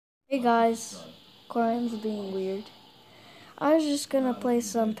Hey guys, Corin's being weird. I was just gonna play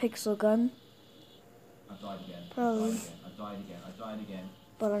some Pixel Gun. I died again. Probably. I died again.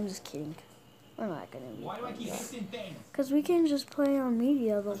 But I'm just kidding. We're not gonna be Why do I keep playing hitting things? because we can just play on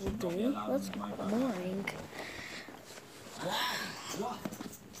media the whole day. That's boring. What?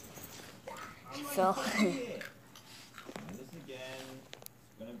 I fell. This again.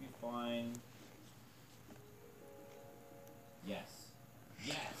 It's gonna be fine. Yes.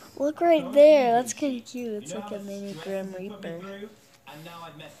 Yes. Look right there. That's kind of cute. It's like a mini Grim Reaper. And now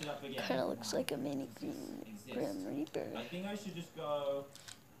I've messed it up again. Kind of looks like a mini Grim Reaper. I think I should just go.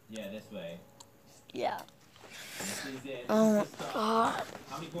 Yeah, this way. Yeah. This is it. Oh my god.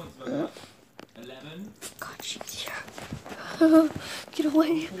 How many points have I got? 11. God, she's here. Get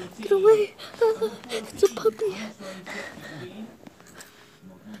away. Get away. It's a puppy.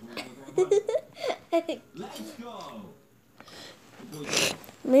 Let's go.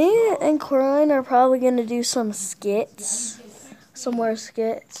 Me and Corin are probably going to do some skits. Some more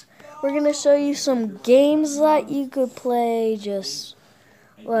skits. We're going to show you some games that you could play, just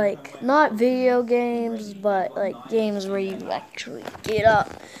like not video games, but like games where you actually get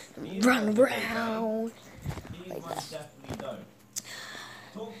up and run around like that.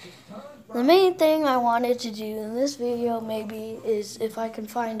 The main thing I wanted to do in this video maybe is if I can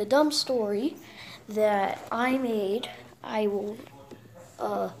find a dumb story that I made, I will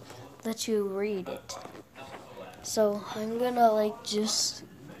let you read it. So I'm gonna like just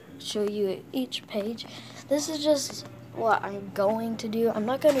show you each page. This is just what I'm going to do. I'm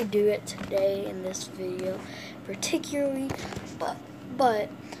not gonna do it today in this video particularly, but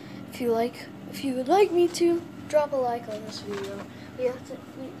if you would like me to, drop a like on this video.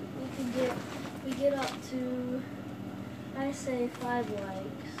 We get up to, I say 5 likes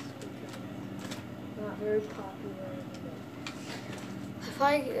because I'm not very popular anymore.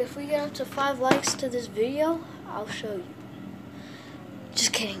 If we get up to 5 likes to this video, I'll show you.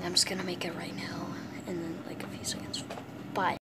 Just kidding, I'm just gonna make it right now and then like a few seconds. Bye.